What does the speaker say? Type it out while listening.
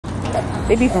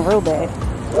They beefing real bad.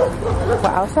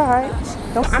 But outside,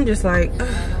 I'm just like,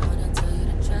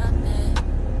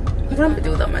 what I'm gonna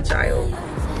do without my child?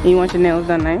 You want your nails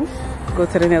done nice? Go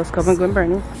to the nail scope and Glen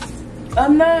Burnie.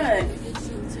 I'm not.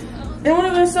 It would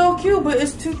have been so cute, but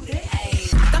it's too thick.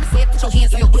 Put your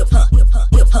hands on your whip, huh? Whip, huh?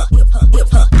 Whip, huh? Whip, huh? Whip,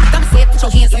 huh? I'm saying put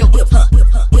your hands on your whip, huh? Whip,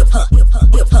 huh? Whip, huh? Whip, huh?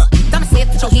 Whip, huh? I'm saying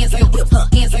put your hands on your whip, huh?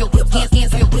 Hands on your whip,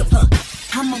 hands on your whip, huh?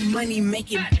 I'm a money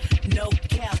making, no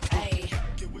cap, ayy.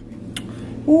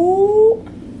 Ooh.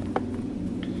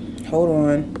 Hold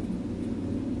on.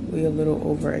 We a little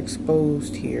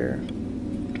overexposed here.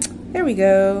 There we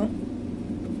go.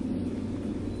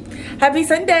 Happy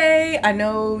Sunday. I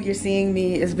know you're seeing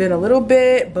me. It's been a little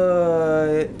bit,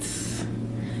 but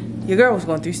your girl was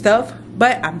going through stuff,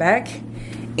 but I'm back.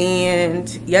 And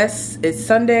yes, it's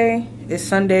Sunday. It's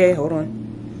Sunday. Hold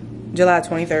on. July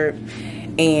 23rd.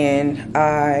 And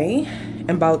I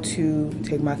am about to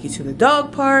take Maki to the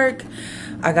dog park.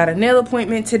 I got a nail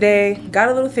appointment today. Got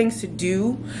a little things to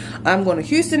do. I'm going to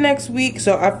Houston next week,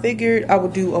 so I figured I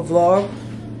would do a vlog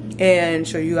and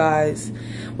show you guys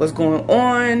what's going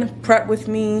on. Prep with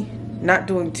me. Not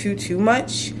doing too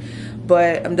much,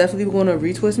 but I'm definitely going to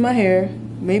retwist my hair.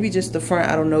 Maybe just the front.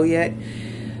 I don't know yet.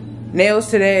 Nails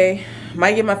today.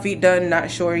 Might get my feet done. Not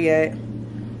sure yet.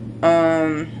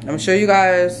 I'm gonna show you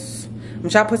guys. I'm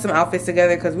trying to put some outfits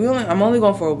together because I'm only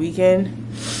going for a weekend.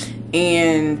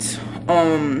 And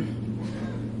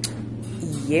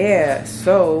yeah,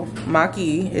 so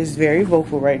Maki is very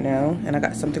vocal right now, and I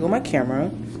got something on my camera.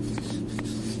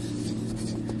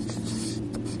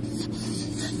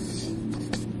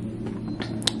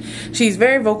 She's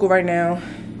very vocal right now.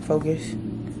 Focus.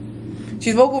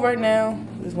 She's vocal right now.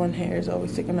 This one hair is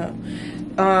always sticking up.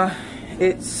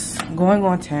 It's going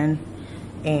on 10,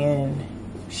 and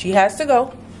she has to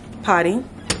go potty.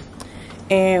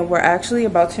 And we're actually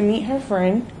about to meet her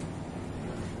friend.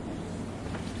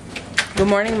 Good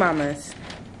morning, mamas.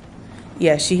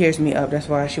 Yeah, she hears me up. That's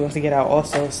why she wants to get out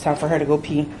also. It's time for her to go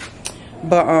pee.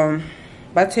 But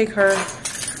about to take her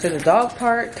to the dog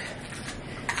park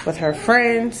with her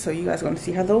friend. So you guys are going to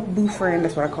see her little boo friend.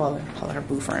 That's what I call her. I call her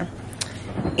boo friend.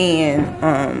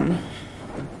 And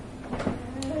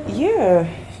yeah,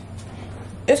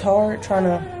 it's hard trying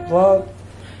to vlog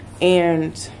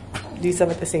and do stuff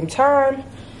at the same time,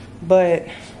 but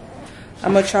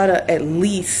I'm gonna try to at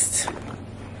least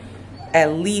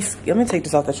let me take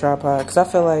this off the tripod because I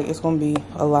feel like it's gonna be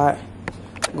a lot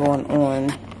going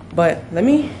on. But let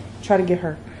me try to get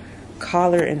her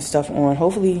collar and stuff on.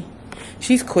 Hopefully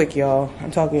she's quick, y'all.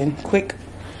 I'm talking quick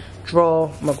draw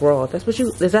McGraw. That's what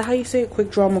is that how you say it? Quick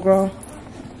draw McGraw.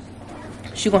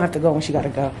 She gonna have to go when she gotta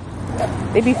go.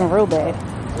 They beefing real bad.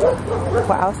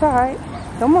 We're outside.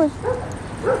 Come on.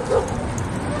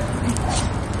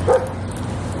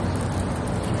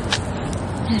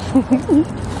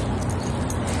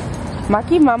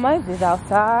 Maki Mamas is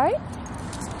outside.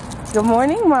 Good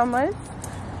morning, mamas.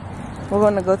 We're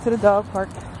gonna go to the dog park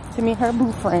to meet her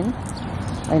boo friend.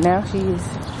 Right now she's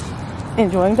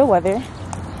enjoying the weather.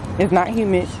 It's not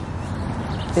humid.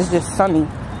 It's just sunny.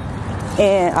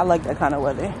 And I like that kind of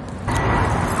weather.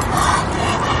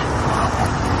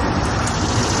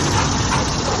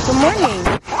 Good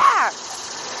morning. Ah.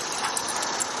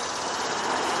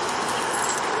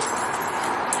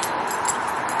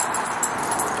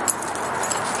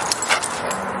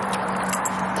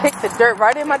 Kick the dirt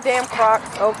right in my damn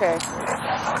Crocs. Okay.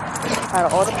 Out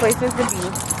of all the places to be.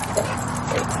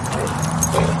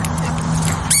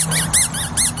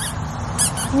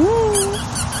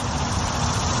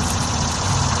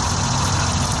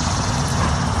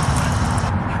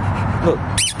 Look.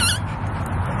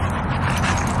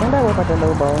 Don't that work like a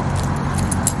little ball?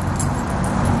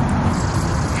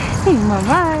 Hey,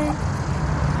 mama.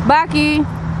 Baki.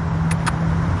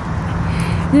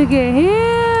 Look at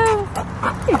him.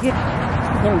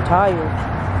 I'm tired.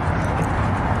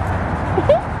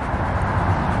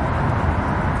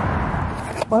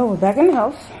 Well, we're back in the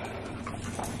house.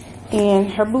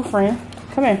 And her boo friend,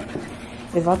 come here,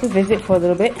 is about to visit for a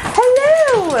little bit.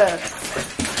 Hello!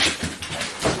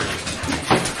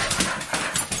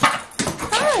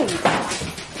 Hi!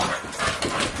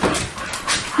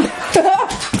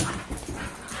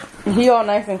 He all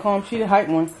nice and calm. She the hype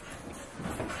one.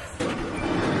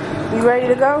 You ready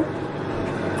to go?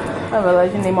 I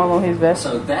realize your name all on his vest.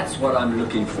 So that's what I'm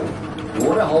looking for.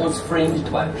 Waterholes fringed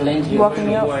by plenty of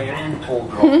and tall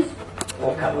grass.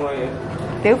 Or cover.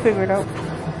 They'll figure it out.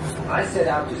 I set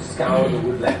out to scour the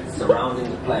woodlands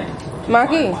surrounding the plain.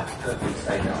 Maki.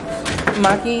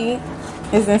 Maki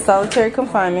is in solitary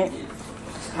confinement.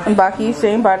 And Baki is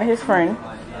sitting by his friend.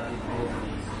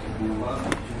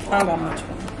 I don't got much.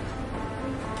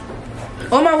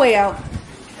 On my way out.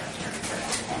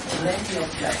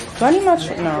 Do I need my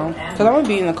no? Because I'm gonna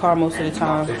be in the car most of the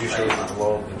time. Did you show the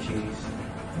glove and keys?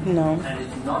 No. And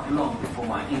it's not long before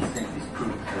my instinct is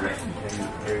proved correct.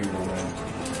 Here you go, man.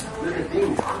 Look at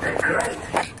these, aren't they great?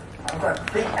 I've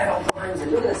got big adult minds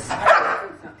and look at the size.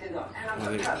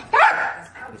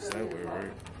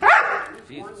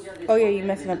 Oh yeah, you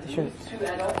messing up the shirts.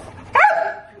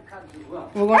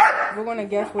 We're gonna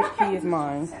guess which key is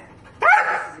mine.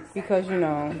 Because you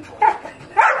know,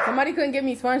 somebody couldn't give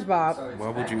me SpongeBob. Why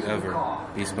would you ever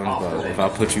be SpongeBob if I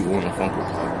put you on a Funko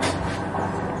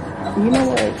Pop? You know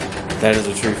what? That is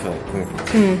a true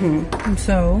fact.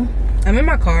 So, I'm in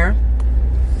my car.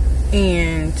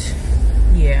 And,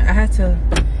 yeah, I had to...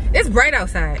 It's bright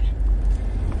outside.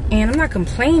 And I'm not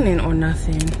complaining or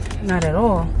nothing. Not at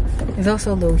all. It's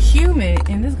also a little humid.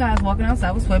 And this guy's walking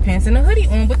outside with sweatpants and a hoodie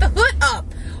on with the hood up.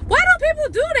 Why do people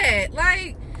do that?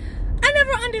 Like, I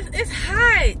never understand. It's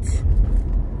hot.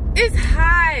 It's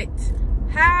hot.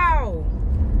 How?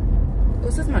 Oh,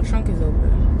 it says my trunk is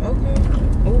open. Okay.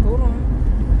 Oh, hold on.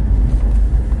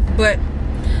 But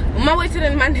on my way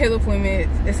to my nail appointment,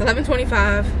 it's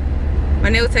 11:25. My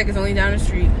nail tech is only down the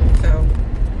street, so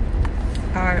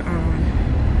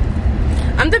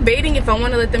I'm debating if I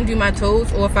want to let them do my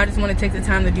toes or if I just want to take the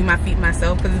time to do my feet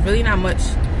myself, because there's really not much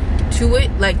to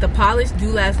it. Like, the polish do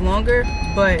last longer,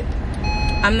 but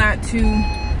I'm not too...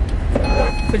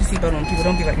 Put your seatbelt on, people.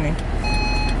 Don't be like me.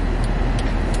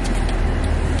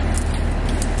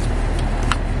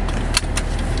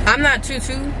 I'm not too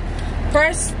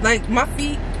pressed. Like, my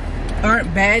feet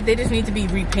aren't bad. They just need to be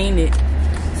repainted.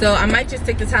 So I might just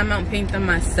take the time out and paint them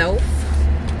myself.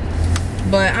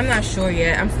 But I'm not sure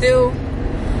yet. I'm still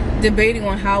debating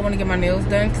on how I want to get my nails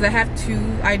done, because I have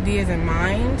 2 ideas in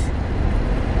mind.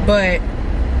 But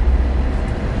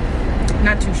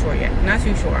not too sure yet. Not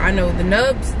too sure. I know the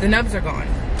nubs are gone.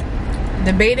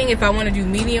 Debating if I want to do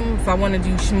medium, if I want to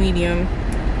do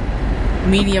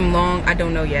medium long, I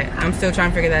don't know yet. I'm still trying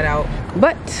to figure that out.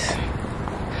 But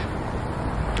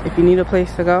if you need a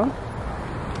place to go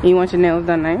and you want your nails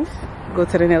done nice, go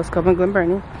to the Nails Club in Glen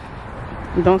Burnie.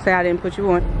 Don't say I didn't put you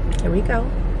on. Here we go.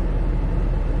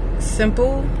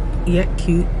 Simple yet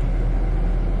cute.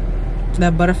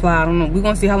 That butterfly, I don't know. We're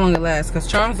gonna see how long it lasts, because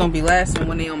charms don't be lasting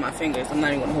when they on my fingers. I'm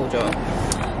not even gonna hold y'all.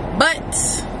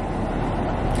 But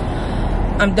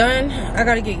I'm done. I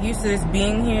gotta get used to this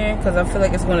being here, because I feel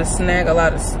like it's gonna snag a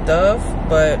lot of stuff,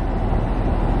 but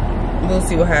we'll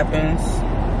see what happens.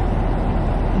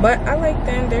 But I like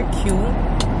them. They're cute.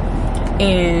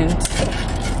 And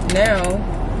now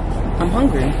I'm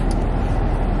hungry.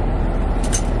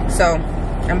 So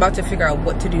I'm about to figure out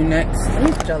what to do next. Let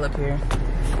me put y'all up here.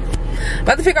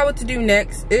 About to figure out what to do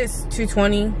next. It's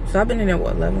 2:20. So I've been in there,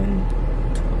 what, 11,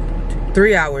 12,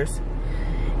 3 hours.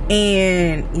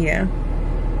 And yeah,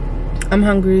 I'm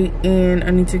hungry and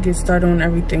I need to get started on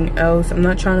everything else. I'm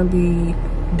not trying to be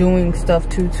doing stuff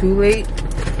too late.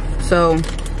 So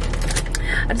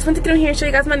I just want to get on here and show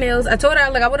you guys my nails. I told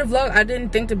her, like, I would have vlogged. I didn't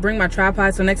think to bring my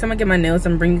tripod, so next time I get my nails,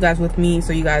 I'm gonna bring you guys with me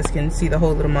so you guys can see the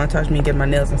whole little montage of me getting my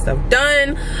nails and stuff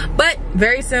done. But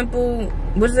very simple.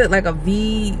 What is it, like a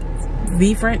V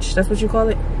French? That's what you call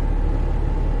it.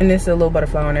 And it's a little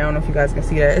butterfly on there. I don't know if you guys can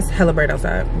see that. It's hella bright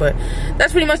outside, but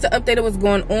that's pretty much the update of what's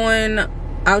going on.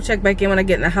 I'll check back in when I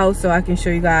get in the house so I can show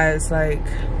you guys, like,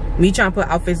 me trying to put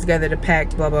outfits together to pack,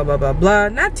 blah blah blah blah blah.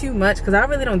 Not too much, because I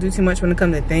really don't do too much when it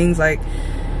comes to things. Like,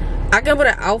 I can put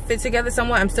an outfit together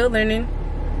somewhat. I'm still learning,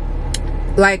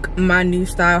 like, my new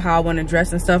style, how I want to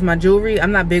dress and stuff. My jewelry,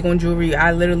 I'm not big on jewelry.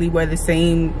 I literally wear the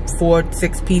same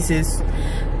 4-6 pieces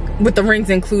with the rings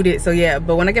included. So yeah,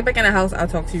 but when I get back in the house, I'll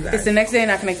talk to you guys. It's the next day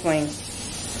and I can explain.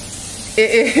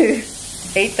 It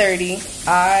is 8:30.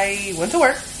 I went to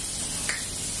work.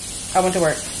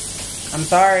 I'm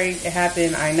sorry, it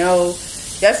happened, I know.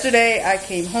 Yesterday I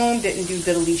came home, didn't do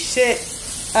diddly shit.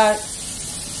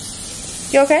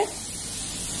 You okay?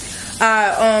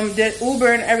 Did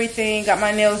Uber and everything, got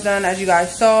my nails done as you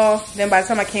guys saw. Then by the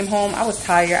time I came home, I was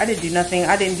tired. I didn't do nothing.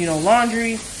 I didn't do no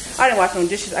laundry. I didn't wash no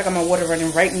dishes. I got my water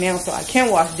running right now so I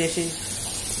can wash dishes.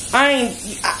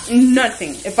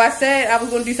 Nothing. If I said I was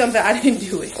gonna do something, I didn't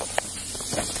do it.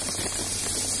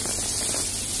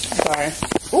 Sorry.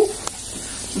 Ooh.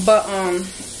 But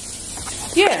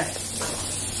yeah,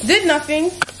 did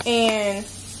nothing. And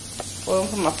well, I'm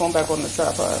putting my phone back on the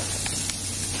tripod.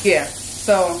 Yeah,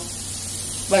 so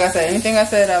like I said, anything I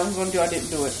said I was gonna do, I didn't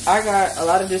do it. I got a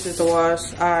lot of dishes to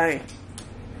wash.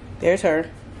 There's her.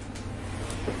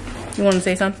 You want to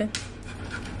say something?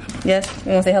 Yes?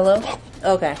 You want to say hello?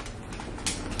 Okay.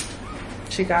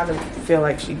 She gotta feel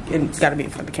like it's gotta be in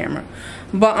front of the camera.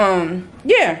 But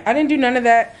yeah, I didn't do none of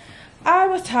that. I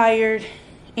was tired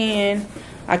and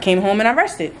I came home and I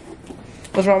rested.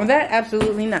 What's wrong with that?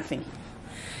 Absolutely nothing.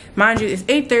 Mind you, it's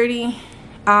 8:30.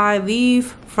 I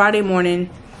leave Friday morning.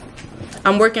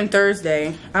 I'm working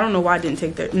Thursday. I don't know why I didn't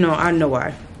take that. No, I know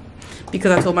why.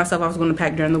 Because I told myself I was gonna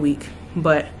pack during the week.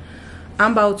 But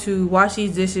I'm about to wash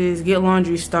these dishes, get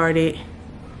laundry started,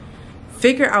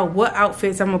 figure out what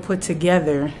outfits I'm gonna put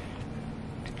together,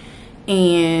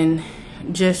 and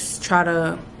just try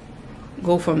to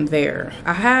go from there.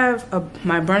 I have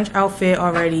my brunch outfit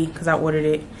already because I ordered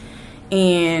it,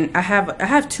 and I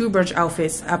have 2 brunch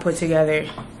outfits I put together,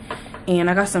 and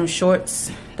I got some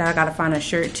shorts that I gotta find a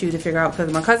shirt to figure out,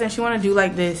 because my cousin, she want to do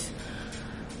like this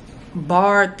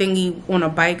bar thingy on a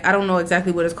bike. I don't know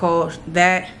exactly what it's called.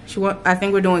 I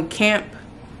think we're doing camp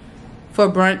for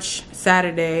brunch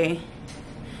Saturday,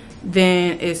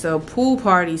 then it's a pool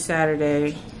party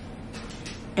Saturday,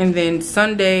 and then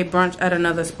Sunday brunch at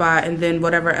another spot, and then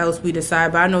whatever else we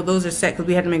decide. But I know those are set because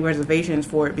we had to make reservations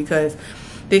for it, because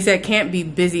they said can't be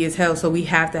busy as hell, so we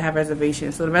have to have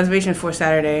reservations. So the reservation for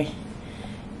Saturday,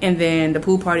 and then the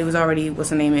pool party was already, what's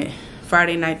the name it,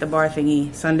 Friday night, the bar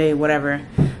thingy, Sunday, whatever.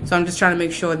 So I'm just trying to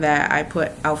make sure that I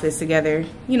put outfits together,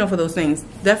 you know, for those things.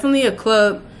 Definitely a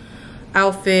club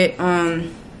outfit.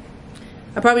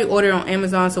 I probably order on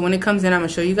Amazon, so when it comes in, I'm gonna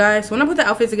show you guys. So when I put the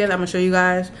outfits together, I'm gonna show you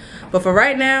guys. But for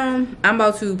right now, I'm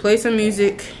about to play some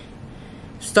music,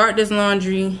 start this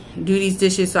laundry, do these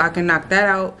dishes so I can knock that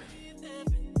out.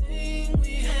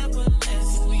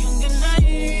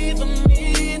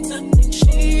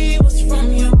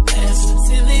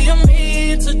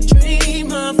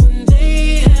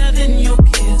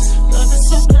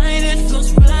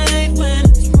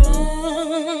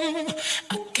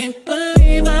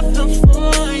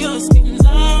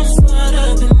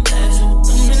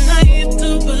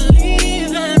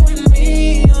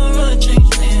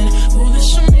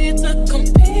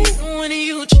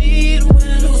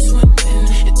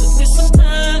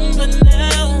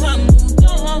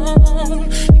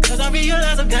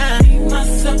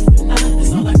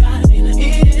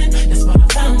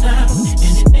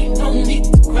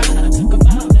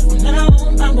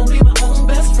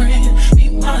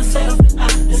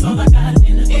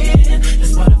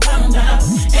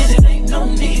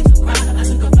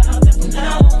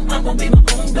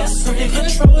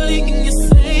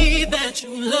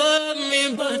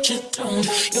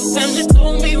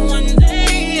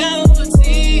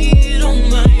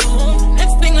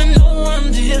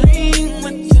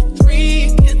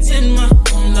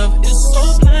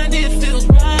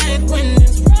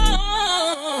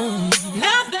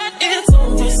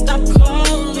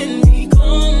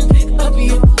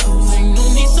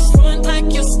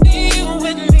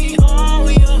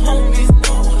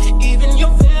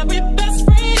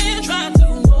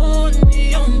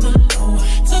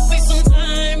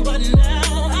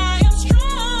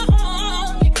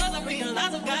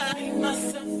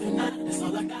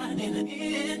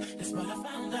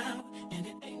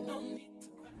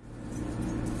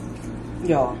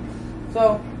 Y'all,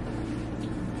 so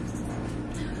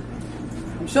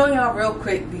I'm showing y'all real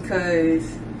quick because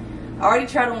I already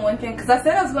tried on one thing, because I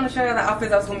said I was going to show y'all the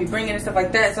outfits I was going to be bringing and stuff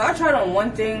like that. So I tried on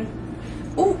one thing.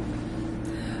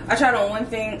 I tried on one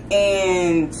thing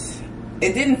and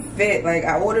it didn't fit. Like,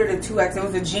 I ordered a 2X. It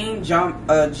was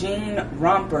a jean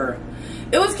romper.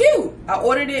 It was cute. I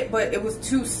ordered it, but it was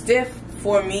too stiff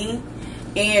for me,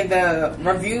 and the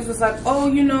reviews was like, oh,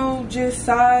 you know, just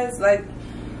size, like,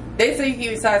 they say you can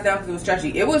even size down because it was stretchy.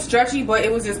 It was stretchy, but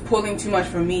it was just pulling too much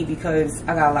for me because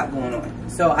I got a lot going on.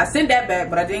 So I sent that back,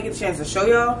 but I didn't get a chance to show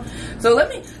y'all. So let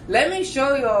me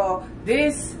show y'all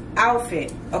this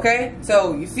outfit, okay?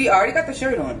 So you see, I already got the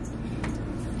shirt on.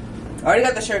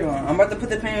 I'm about to put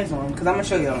the pants on because I'm gonna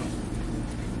show y'all.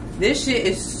 This shit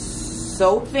is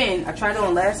so thin. I tried it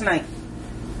on last night.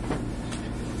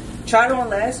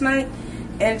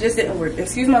 And it just didn't work.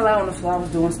 Excuse my loud on the floor. I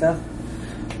was doing stuff.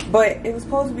 But it was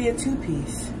supposed to be a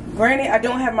 2-piece. Granted, I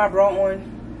don't have my bra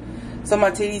on, so my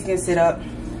titties can sit up.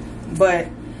 But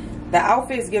the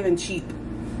outfit is giving cheap.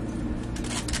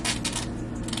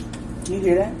 You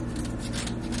hear that?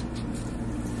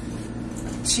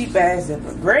 Cheap ass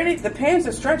zipper. Granted, the pants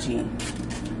are stretchy,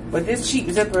 but this cheap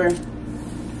zipper.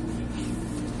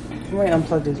 Let me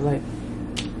unplug this light.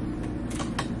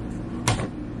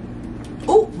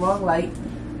 Oh, wrong light.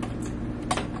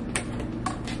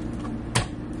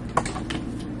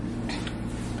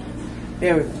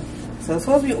 There we go. So it's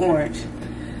supposed to be orange.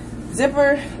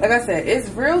 Zipper, like I said, it's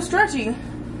real stretchy,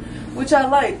 which I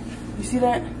like. You see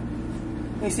that?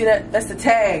 You see that? That's the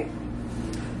tag.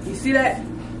 You see that?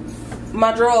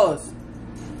 My drawers.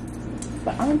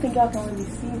 But I don't think y'all can really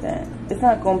see that. It's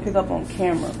not gonna pick up on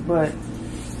camera, but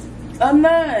I'm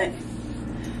not.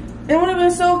 It would have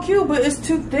been so cute, but it's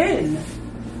too thin.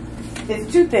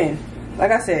 It's too thin.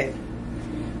 Like I said,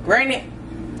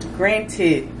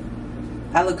 granted,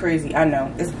 I look crazy. I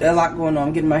know. It's a lot going on.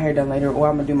 I'm getting my hair done later, or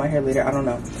I'm gonna do my hair later. I don't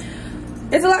know.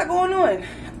 It's a lot going on.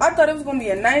 I thought it was gonna be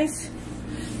a nice,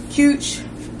 cute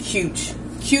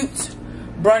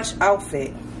brunch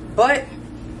outfit, but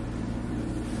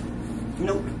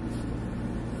nope.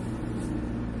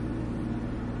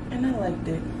 And I liked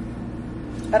it.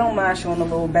 I don't mind showing a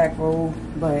little back roll,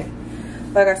 but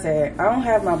like I said, I don't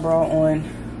have my bra on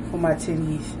for my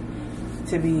titties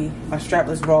to be my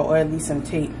strapless bra, or at least some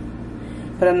tape,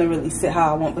 but I'm gonna really sit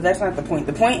how I want. But that's not the point.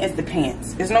 The point is the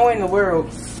pants. There's no way in the world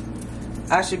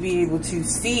I should be able to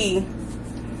see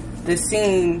the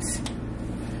seams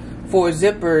for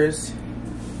zippers.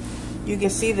 You can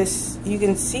see this. You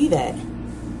can see that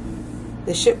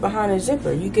the shit behind the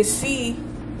zipper. You can see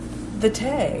the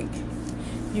tag.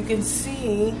 You can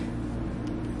see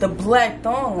the black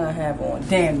thong I have on,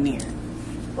 damn near.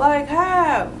 Like,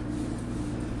 how?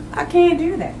 I can't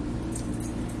do that.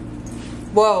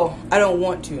 Well, I don't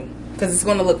want to, because it's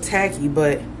gonna look tacky,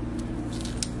 but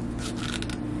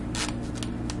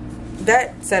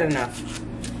that said enough.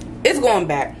 It's going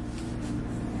back.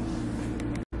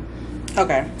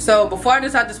 Okay, so before I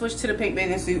decide to switch to the pink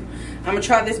bathing suit, I'm gonna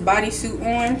try this bodysuit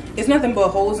on. It's nothing but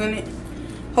holes in it.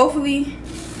 Hopefully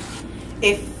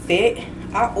it fit.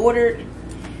 I ordered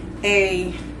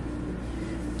a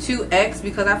 2X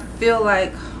because I feel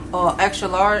like extra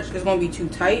large is gonna be too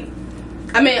tight.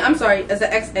 I mean, I'm sorry, it's an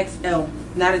XXL,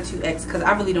 not a 2X, because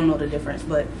I really don't know the difference.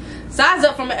 But size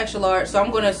up from an extra large, so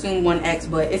I'm gonna assume 1X,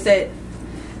 but it said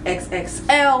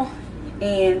XXL,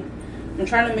 and I'm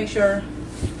trying to make sure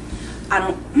I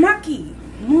don't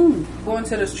going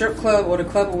to the strip club or the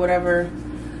club or whatever.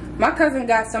 My cousin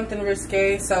got something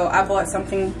risque, so I bought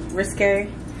something risque.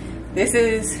 This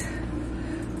is,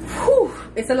 whew,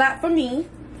 it's a lot for me,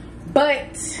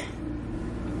 but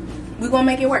we're gonna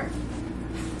make it work.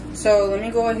 So let me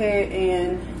go ahead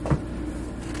and,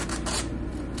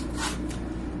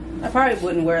 I probably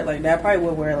wouldn't wear it like that. I probably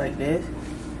would wear it like this.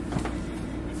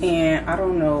 And I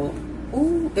don't know.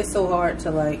 Ooh, it's so hard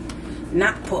to like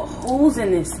not put holes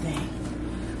in this thing.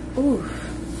 Ooh.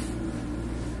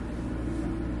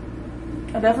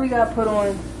 I definitely gotta put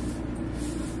on,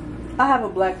 I have a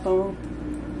black phone.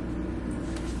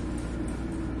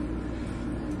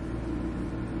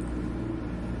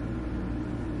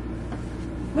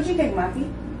 What you think,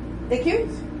 Maki? They cute?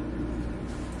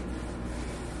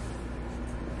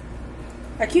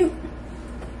 They're cute.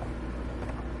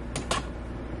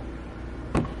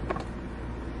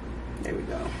 There we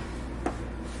go.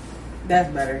 That's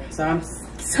better. So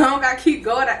I gotta keep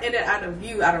going. I ended out of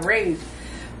view, out of range.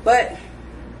 But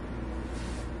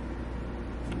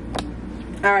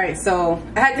alright, so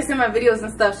I had this in my videos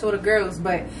and stuff, show the girls,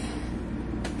 but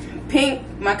pink,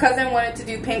 my cousin wanted to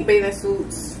do pink bathing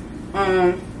suits.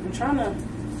 I'm trying to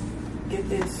get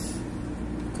this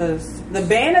because the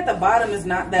band at the bottom is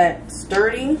not that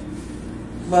sturdy,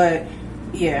 but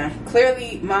yeah,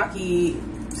 clearly Maki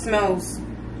smells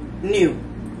new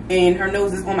and her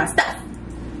nose is on my stuff,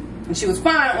 and she was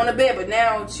fine on the bed, but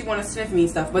now she want to sniff me and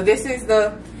stuff. But this is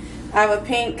I have a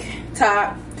pink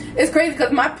top. It's crazy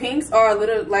because my pinks are a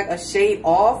little like a shade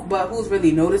off, but who's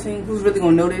really noticing? Who's really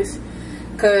gonna notice?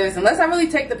 Because unless I really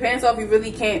take the pants off, you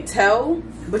really can't tell,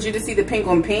 but you just see the pink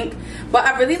on pink. But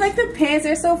I really like the pants.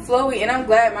 They're so flowy, and I'm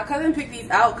glad my cousin picked these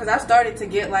out because I started to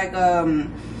get like a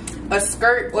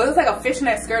skirt. Well, it was like a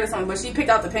fishnet skirt or something, but she picked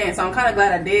out the pants, so I'm kind of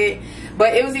glad I did.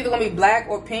 But it was either gonna be black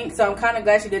or pink, so I'm kind of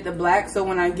glad she did the black, so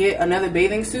when I get another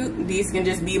bathing suit, these can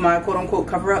just be my quote-unquote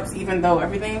cover-ups, even though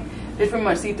everything is pretty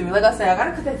much see-through. Like I said, I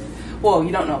gotta cut the, well,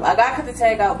 you don't know, I gotta cut the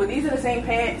tag out, but these are the same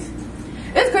pants.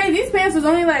 It's crazy, these pants was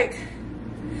only like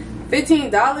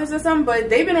 $15 or something, but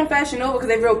they've been on Fashion Nova because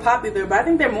they're real popular. But I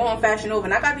think they're more on Fashion Nova,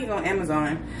 and I got these on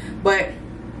Amazon, but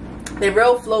they're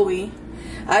real flowy.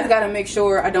 I just gotta make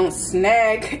sure I don't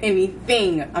snag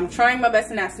anything. I'm trying my best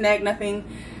to not snag nothing.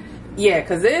 Yeah,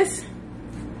 because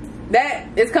that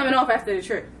is coming off after the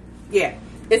trip. Yeah,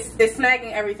 it's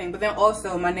snagging everything. But then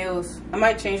also my nails, I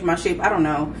might change my shape, I don't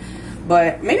know,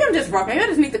 but maybe I'm just rough. Maybe I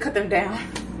just need to cut them down.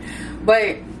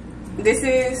 But this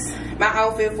is my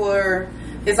outfit for,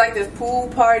 it's like this pool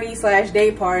party /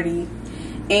 day party,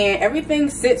 and everything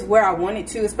sits where I want it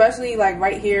to, especially like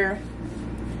right here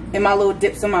in my little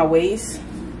dips on my waist.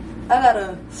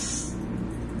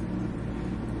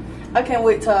 I can't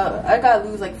wait till I gotta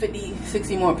lose like 50,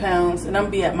 60 more pounds, and I'm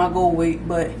gonna be at my goal weight.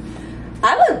 But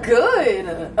I look good.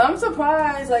 I'm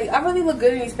surprised. Like, I really look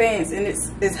good in these pants, and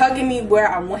it's hugging me where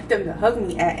I want them to hug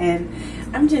me at, and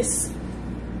I'm just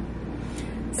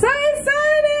so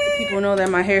excited. People know that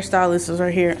my hairstylist is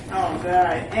right here. Oh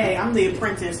God! Hey, I'm the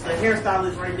apprentice. The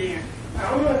hairstylist right there. I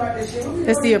don't know about this shit.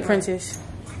 It's the apprentice.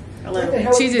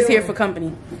 Hello. She's just here for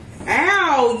company.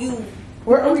 Ow! You.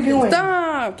 What are we doing?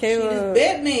 Stop, She just Kayla.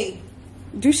 bit me.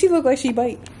 Do she look like she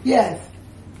bite? Yes.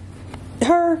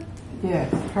 Her?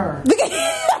 Yes, her.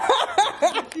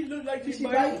 She look like She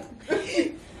bite.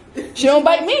 She don't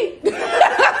bite me. Come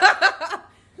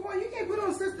on, you can't put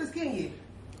on Sisters, can you?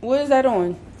 What is that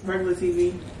on? Regular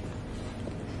TV.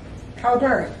 How's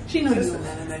her? She knew you was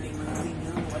that and I didn't want to leave you.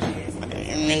 What she asked me.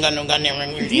 Ain't got no goddamn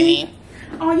regular TV.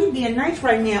 Oh, you being nice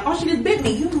right now. Oh, she just bit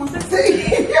me. You don't want to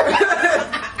say.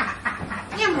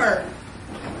 Amber.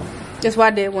 That's why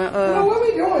I did one. Well, what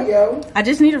we doing, yo? I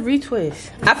just need a retwist.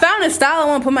 I found a style I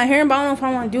want to put my hair in, but I don't know if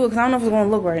I want to do it because I don't know if it's going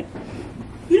to look right.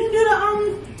 You didn't do the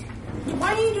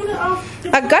Why didn't you do the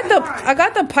I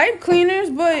got the pipe cleaners,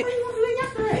 but Why you want to do that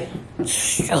yesterday?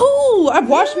 ooh, I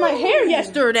washed my hair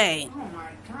yesterday. Oh my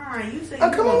God! You said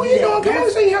Oh, come on, what you doing? Come on,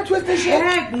 so you have to twist this shit.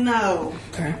 Heck no.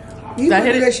 Okay. You gonna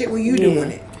hit do it? that shit when you doing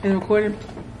it. It's recorded.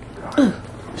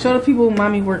 Show the people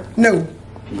mommy work. No.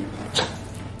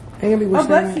 They gonna be Oh, whistling.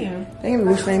 bless you. They gonna be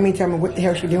whistling at me, telling me what the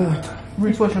hell she doing.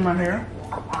 Retwisting my hair.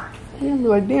 They gonna be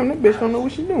like, damn, that bitch don't know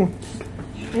what she doing.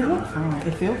 It looks fine.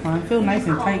 It feels fine. It feels nice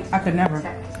and tight. I could never.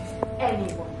 Let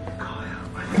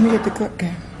me get the cup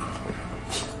game.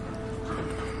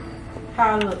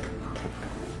 How I look?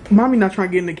 Mommy not trying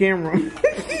to get in the camera.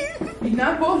 You're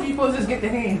not supposed to. You're supposed to just get the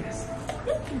hands.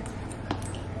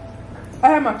 I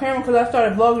had my camera because I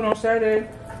started vlogging on Saturday.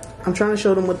 I'm trying to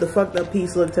show them what the fucked up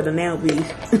piece looked to the nail piece.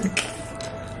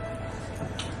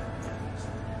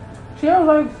 She was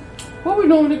like, what we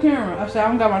doing with the camera? I said, I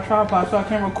don't got my tripod, so I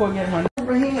can't record yet. My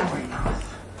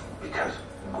Because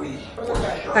we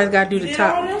I just gotta do the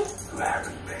top.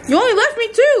 You only left me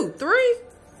 2, 3.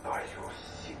 are your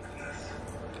sickness.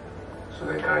 So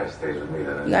that guy stays with me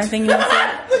then. You got anything you want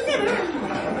to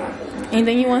say?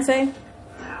 Anything you want to say?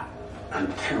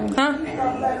 Huh?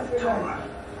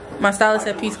 My stylist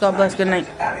said, peace, God bless, good night.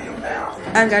 I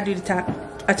just gotta do the top.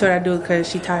 I told her I'd do it because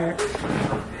she tired.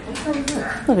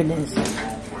 Look at this.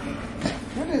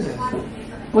 What is it?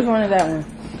 Which one is that one?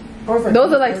 Perfect.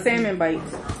 Those are like salmon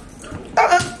bites.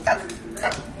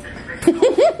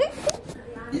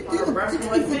 You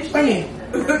funny.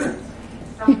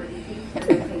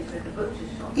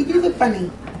 You look funny.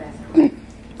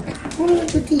 What are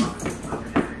the teeth?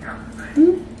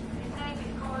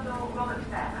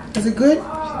 Is it good?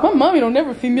 My mommy don't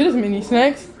never feed me this many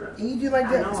snacks. Can you do like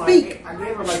that? Speak. I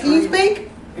gave her like Can you speak?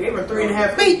 I gave her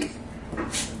 3.5. Speak.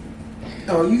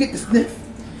 Oh, you get the sniff.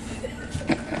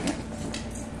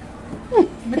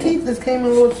 My teeth just came a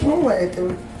little smaller at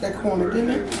that corner,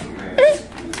 didn't it?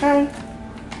 Huh?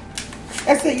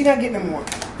 That's it. You're not getting no more.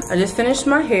 I just finished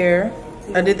my hair.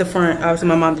 I did the front. Obviously,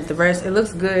 my mom did the rest. It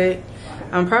looks good.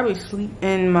 I'm probably sleep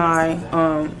in my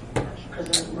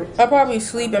I'll probably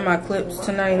sleep in my clips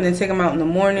tonight and then take them out in the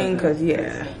morning. Cause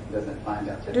yeah,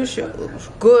 this shit looks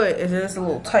good. It's just a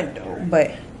little tight though.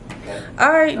 But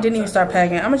I didn't even start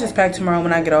packing. I'm gonna just pack tomorrow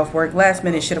when I get off work. Last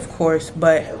minute shit, of course.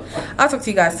 But I'll talk to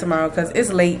you guys tomorrow because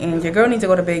it's late and your girl needs to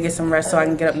go to bed, get some rest so I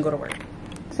can get up and go to work.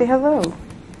 Say hello.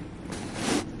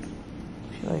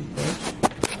 She like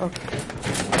bitch. Okay.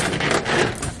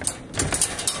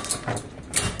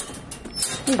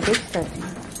 You big stuffy.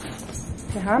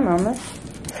 Say hi, mama.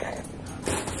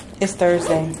 It's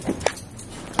Thursday.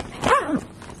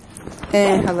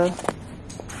 And hello.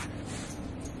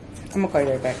 I'm gonna call you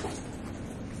right back.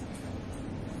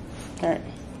 Alright.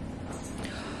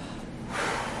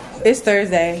 It's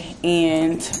Thursday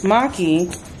and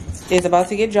Maki is about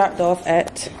to get dropped off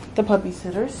at the puppy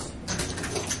sitters.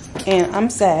 And I'm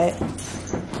sad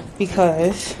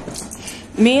because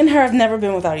me and her have never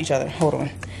been without each other. Hold on.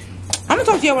 I'm gonna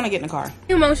talk to y'all when I get in the car.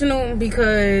 I'm emotional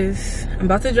because I'm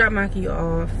about to drop Maki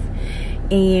off.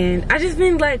 And I just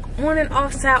been like on and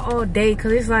off side all day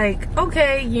because it's like,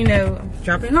 okay, you know, I'm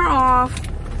dropping her off.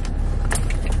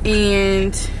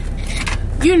 And,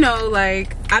 you know,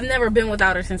 like, I've never been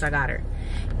without her since I got her.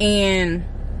 And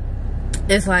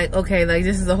it's like, okay, like,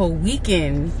 this is a whole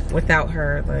weekend without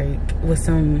her, like, with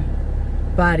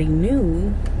somebody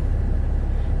new.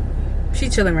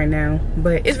 She's chilling right now,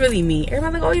 but it's really me.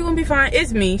 Everybody's like, oh, you're gonna be fine.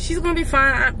 It's me. She's gonna be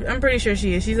fine. I'm pretty sure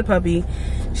she is. She's a puppy.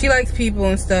 She likes people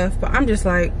and stuff, but I'm just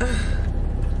like, ugh.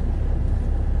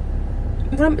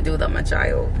 What I'm gonna do without my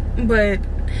child? But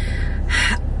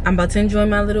I'm about to enjoy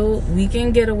my little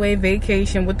weekend getaway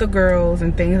vacation with the girls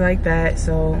and things like that.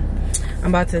 So I'm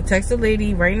about to text a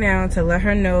lady right now to let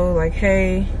her know, like,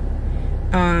 hey,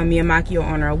 me and Maki are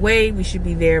on our way. We should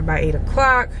be there by 8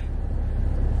 o'clock.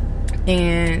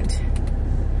 And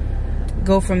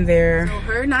go from there. So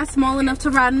her not small enough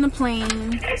to ride in the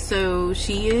plane. So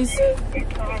she is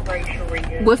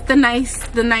with the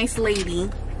nice lady.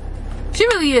 She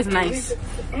really is nice.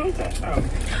 She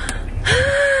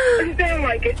sound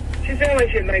like it. She sound like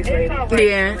she's a nice lady.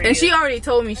 Yeah, and she already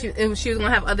told me she was gonna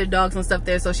have other dogs and stuff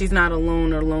there, so she's not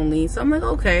alone or lonely. So I'm like,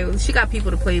 okay, she got people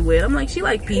to play with. I'm like, she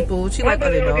like people. She like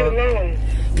other dogs.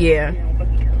 Yeah.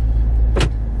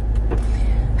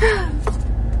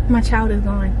 My child is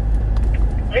gone.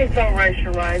 It's alright,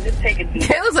 Shirai. Just take it deep.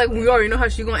 Kayla's like, we already know how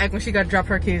she gonna act when she got to drop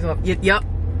her kids off. Yup.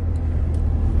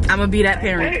 I'm gonna be that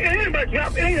parent. It ain't about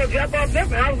drop. It ain't drop off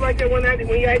nothing. I was like that when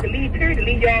you had to leave. Period, to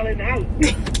leave y'all in the house.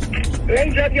 It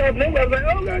ain't drop y'all nowhere. I was like,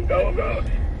 oh God, go.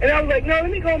 And I was like, no,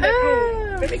 let me go back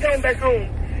home. Let me go back home.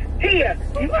 Tia,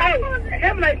 you out.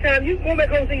 Have a nice time. You go back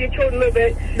home and see your children a little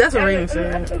bit. That's what Raymond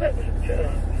said.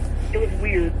 It was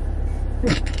weird.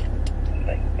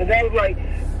 Because I was like,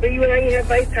 when you and I ain't have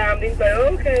FaceTime, they was like,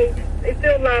 okay. They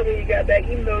still live when you got back,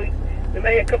 even though they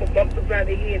may have a couple bumps around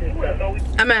their head and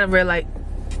stuff. I'm at a red light.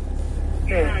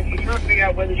 Yeah. She's trying to figure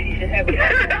out whether she should have it.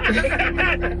 She's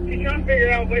trying to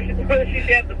figure out whether she should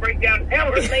have to break down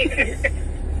hours later.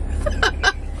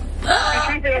 The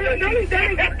only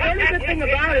good thing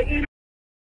about it,